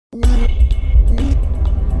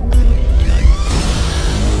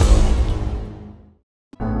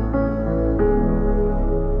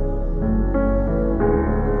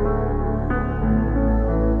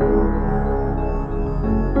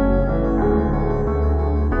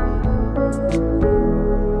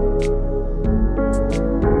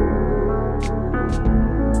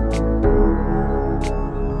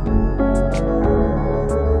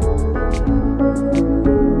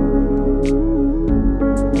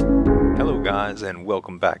And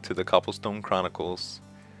welcome back to the Cobblestone Chronicles.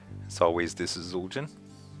 As always, this is Zueljin.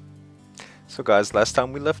 So guys, last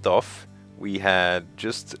time we left off, we had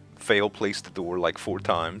just fail-placed the door like 4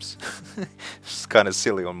 times. It's kind of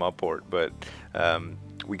silly on my part, but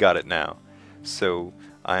we got it now. So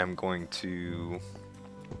I am going to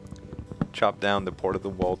chop down the part of the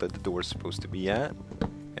wall that the door is supposed to be at.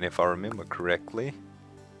 And if I remember correctly,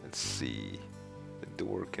 let's see, the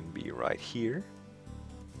door can be right here.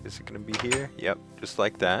 Is it going to be here? Yep, just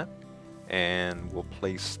like that. And we'll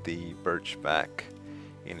place the birch back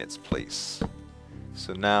in its place.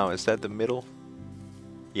 So now, is that the middle?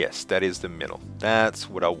 Yes, that is the middle. That's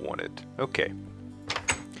what I wanted. Okay,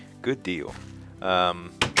 good deal.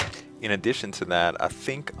 In addition to that, I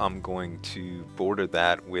think I'm going to border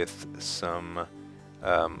that with some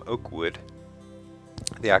oak wood.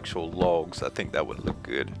 The actual logs, I think that would look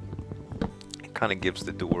good. It kind of gives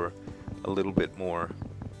the door a little bit more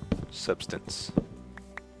substance.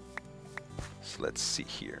 So let's see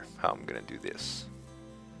here how I'm gonna do this.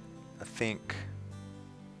 I think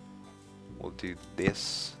we'll do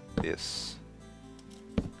this, this,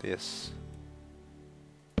 this,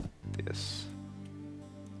 this.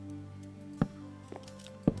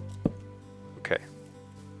 Okay,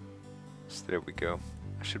 so there we go.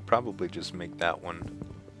 I should probably just make that one,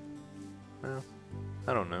 well,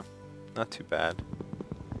 I don't know, not too bad.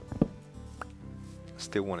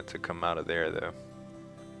 Still want it to come out of there though.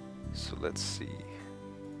 So let's see.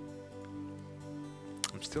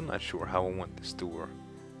 I'm still not sure how I want this door.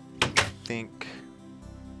 I think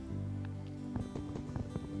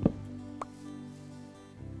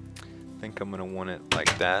I'm gonna want it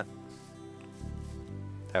like that.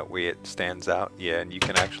 That way it stands out. Yeah, and you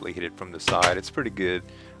can actually hit it from the side. It's pretty good.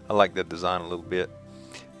 I like that design a little bit.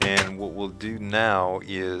 And what we'll do now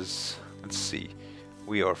is, let's see,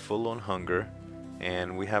 we are full on hunger.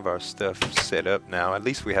 And we have our stuff set up now. At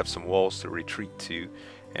least we have some walls to retreat to,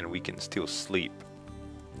 and we can still sleep.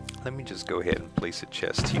 Let me just go ahead and place a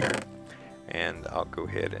chest here, and I'll go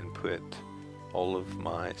ahead and put all of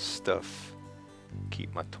my stuff.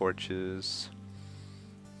 Keep my torches.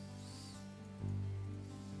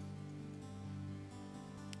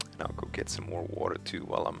 And I'll go get some more water too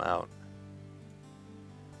while I'm out.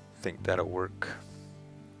 I think that'll work.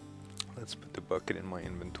 Let's put the bucket in my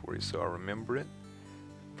inventory so I remember it.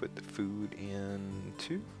 Put the food in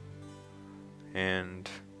too, and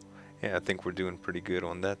yeah, I think we're doing pretty good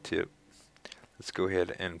on that tip. Let's go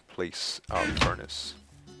ahead and place our furnace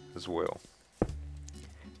as well.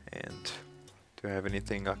 And do I have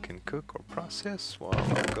anything I can cook or process while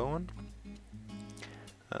I'm going?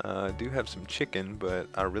 I do have some chicken, but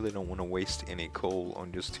I really don't want to waste any coal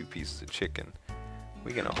on just 2 pieces of chicken.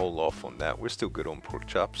 We're gonna hold off on that. We're still good on pork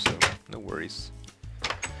chops, so no worries.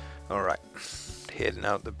 Alright, heading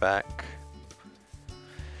out the back,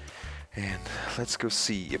 and let's go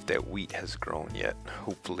see if that wheat has grown yet.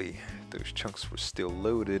 Hopefully those chunks were still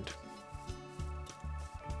loaded.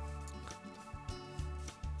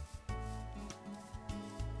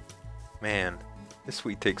 Man, this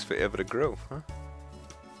wheat takes forever to grow, huh?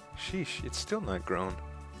 Sheesh, it's still not grown.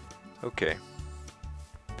 Okay,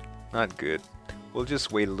 not good. We'll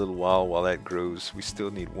just wait a little while that grows. We still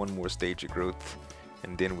need one more stage of growth,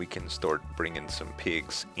 and then we can start bringing some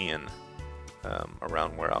pigs in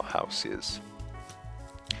around where our house is.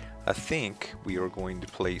 I think we are going to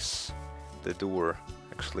place the door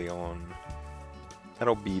actually on,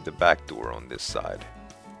 that'll be the back door on this side.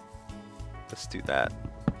 Let's do that.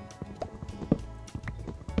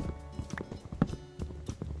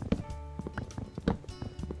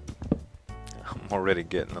 I'm already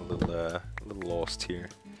getting a little lost here,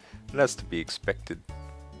 but that's to be expected.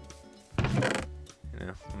 You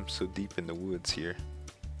know, I'm so deep in the woods here.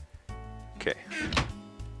 Okay.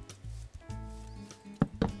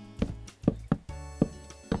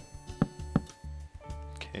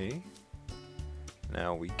 Okay.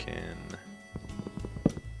 Now we can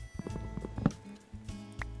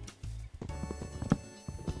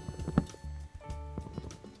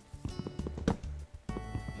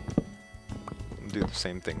do the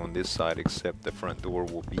same thing on this side, except the front door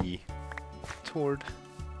will be toward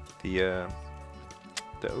the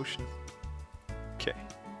ocean. Okay,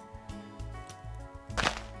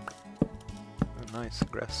 nice,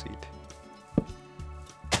 grass seed.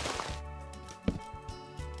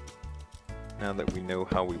 Now that we know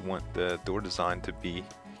how we want the door design to be,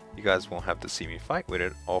 you guys won't have to see me fight with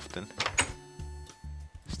it often.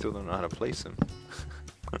 Still don't know how to place them.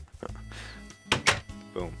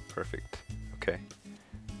 Boom, perfect. Okay.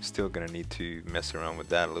 Still gonna need to mess around with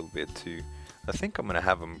that a little bit too. I think I'm gonna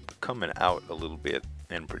have them coming out a little bit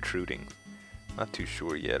and protruding. Not too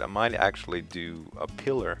sure yet. I might actually do a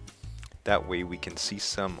pillar. That way we can see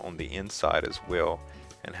some on the inside as well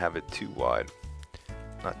and have it too wide.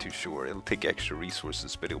 Not too sure. It'll take extra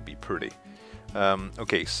resources, but it'll be pretty.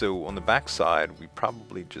 Okay, so on the back side, we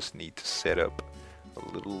probably just need to set up a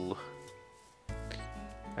little...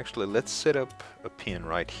 Actually, let's set up a pin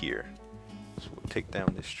right here. So we'll take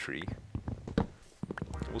down this tree.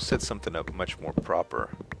 We'll set something up much more proper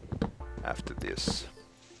after this.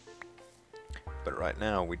 But right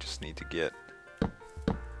now, we just need to get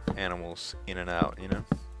animals in and out, you know?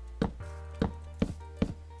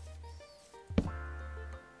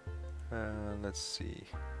 Let's see.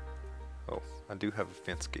 Oh, I do have a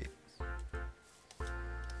fence gate.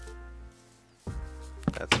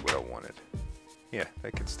 That's what I wanted. Yeah,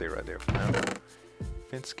 that can stay right there for now.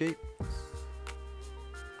 Fence gate.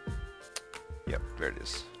 Yep, there it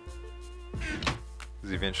is.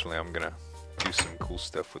 Because eventually I'm gonna do some cool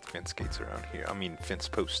stuff with fence gates around here. I mean fence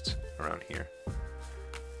posts around here.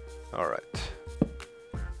 Alright.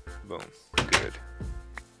 Boom. Good.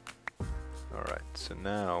 Alright, so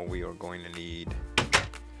now we are going to need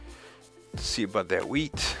to see about that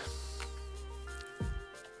wheat.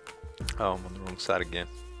 Oh, I'm on the wrong side again.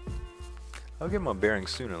 I'll get my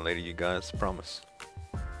bearings sooner or later, you guys, promise.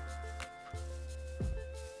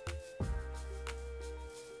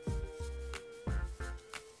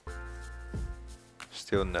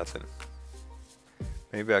 Still nothing.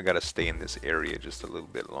 Maybe I gotta stay in this area just a little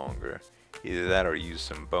bit longer. Either that or use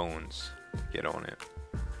some bones to get on it.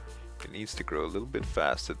 It needs to grow a little bit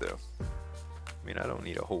faster though. I mean, I don't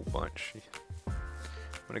need a whole bunch. I'm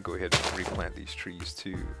gonna go ahead and replant these trees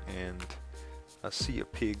too. And I see a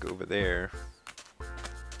pig over there.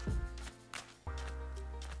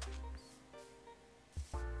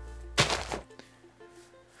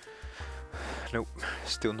 Nope,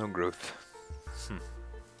 still no growth.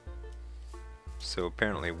 So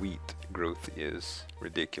apparently wheat growth is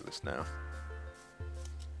ridiculous now.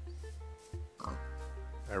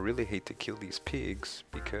 I really hate to kill these pigs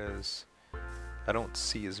because I don't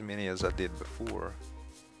see as many as I did before.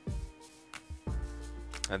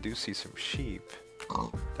 I do see some sheep.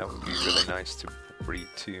 That would be really nice to breed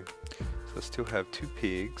too. So I still have 2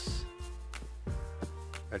 pigs,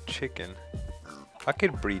 a chicken. I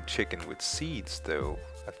could breed chicken with seeds though.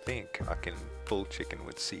 I think I can pull chicken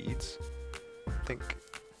with seeds. I think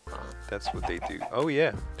that's what they do. Oh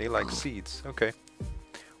yeah, they like seeds. Okay,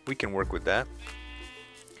 we can work with that.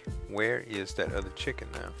 Where is that other chicken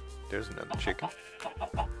now? There's another chicken.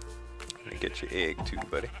 I'm gonna get your egg too,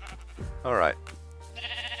 buddy. Alright.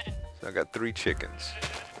 So I got 3 chickens.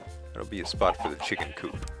 That'll be a spot for the chicken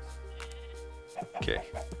coop. Okay,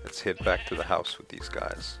 let's head back to the house with these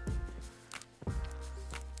guys.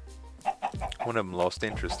 One of them lost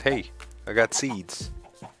interest. Hey, I got seeds.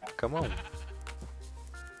 Come on.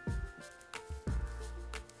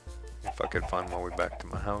 If I could find my way back to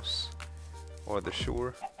my house or the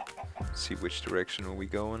shore. See which direction are we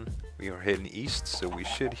going. We are heading east, so we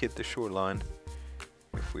should hit the shoreline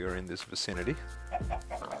if we are in this vicinity.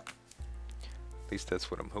 At least that's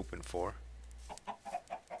what I'm hoping for.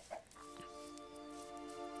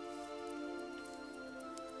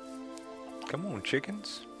 Come on,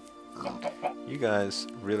 chickens. You guys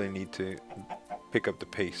really need to pick up the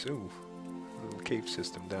pace. Ooh, little cave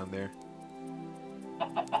system down there.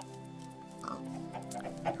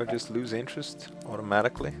 I just lose interest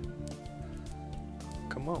automatically.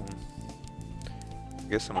 Come on. I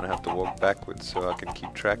guess I'm gonna have to walk backwards so I can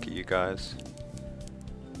keep track of you guys.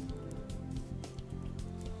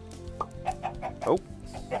 Oh,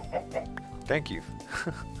 thank you.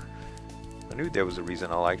 I knew there was a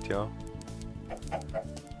reason I liked y'all.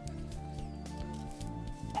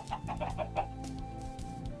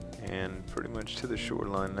 And pretty much to the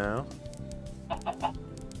shoreline now.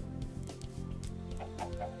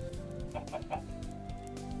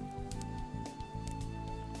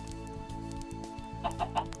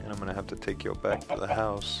 And I'm gonna have to take y'all back to the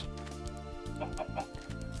house.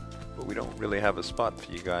 But we don't really have a spot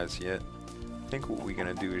for you guys yet. I think what we're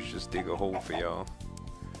gonna do is just dig a hole for y'all.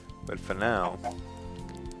 But for now,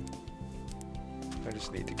 I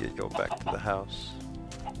just need to get y'all back to the house.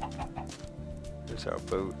 There's our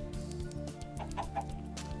boat.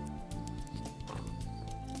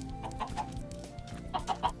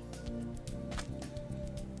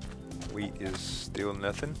 wheat is still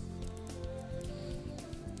nothing.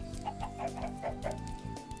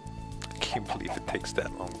 I can't believe it takes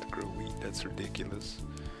that long to grow wheat. That's ridiculous.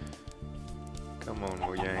 Come on,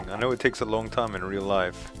 Mojang. I know it takes a long time in real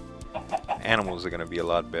life. Animals are going to be a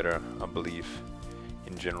lot better, I believe,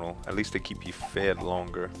 in general. At least they keep you fed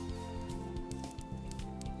longer.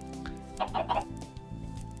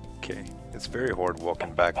 Okay, it's very hard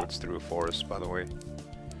walking backwards through a forest, by the way.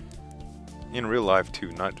 In real life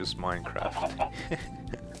too, not just Minecraft.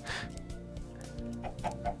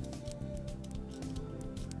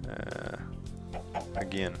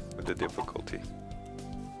 Again, with the difficulty.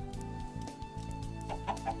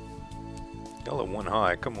 Y'all are one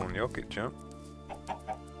high. Come on, y'all could jump.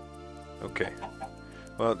 Okay.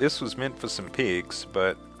 Well, this was meant for some pigs,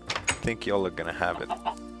 but I think y'all are gonna have it.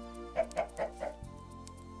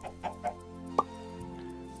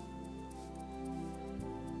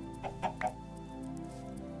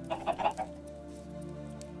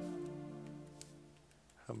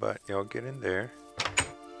 How about y'all get in there?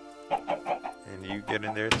 And you get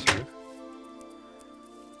in there too.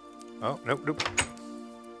 Oh, nope, nope.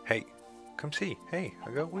 Hey, come see. Hey,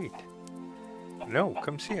 I got wheat. No,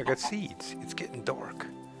 come see, I got seeds. It's getting dark.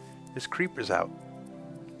 There's creepers out.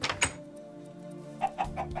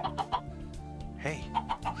 Hey.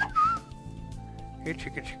 Hey,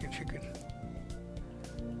 chicken, chicken, chicken.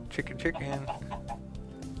 Chicken, chicken.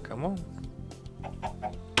 Come on.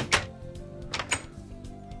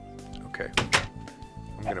 Okay.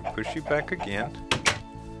 I'm gonna push you back again.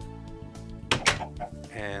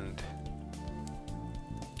 And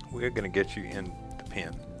we're gonna get you in the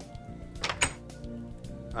pen.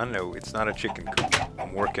 I know, it's not a chicken coop.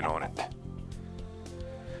 I'm working on it.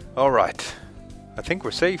 Alright. I think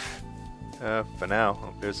we're safe. For now.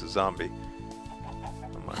 Oh, there's a zombie.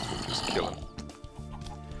 I might as well just kill him.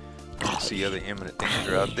 I see other imminent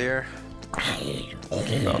danger out there.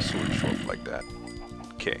 I'll switch off like that.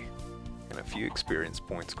 Okay. And a few experience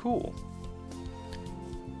points. Cool.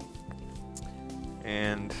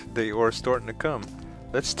 And they are starting to come.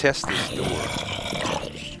 Let's test this door.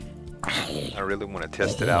 I really want to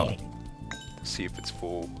test it out to see if it's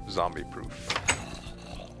full zombie proof.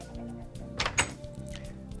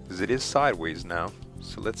 Because it is sideways now,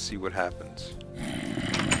 so let's see what happens.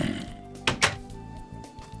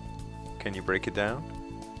 Can you break it down?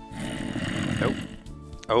 Nope.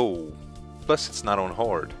 Oh, plus it's not on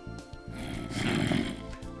hard.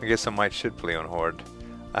 I guess I should play on hard.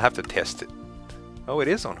 I have to test it. Oh, it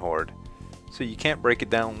is on hard. So you can't break it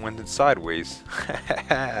down when it's sideways.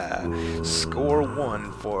 Score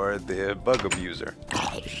 1 for the bug abuser.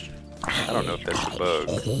 I don't know if that's a bug,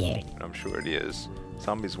 but I'm sure it is.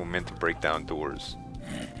 Zombies were meant to break down doors.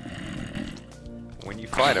 When you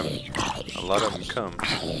fight them, a lot of them come.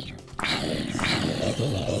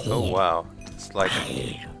 Oh wow, it's like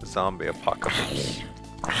a zombie apocalypse.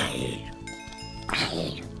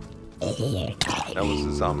 That was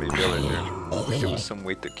a zombie villager. Wish there was some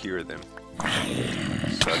way to cure them.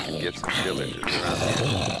 So I can get some villagers around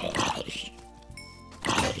here.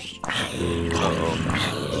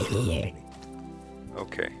 Uh-oh.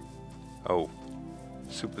 Okay. Oh.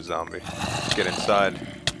 Super zombie. Let's get inside.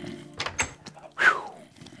 Whew.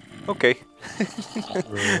 Okay.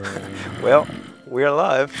 Well, we're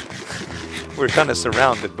alive. We're kind of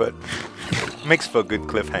surrounded, but makes for a good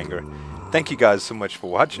cliffhanger. Thank you guys so much for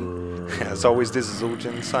watching. As always, this is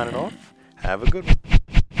Zueljin signing off. Have a good one.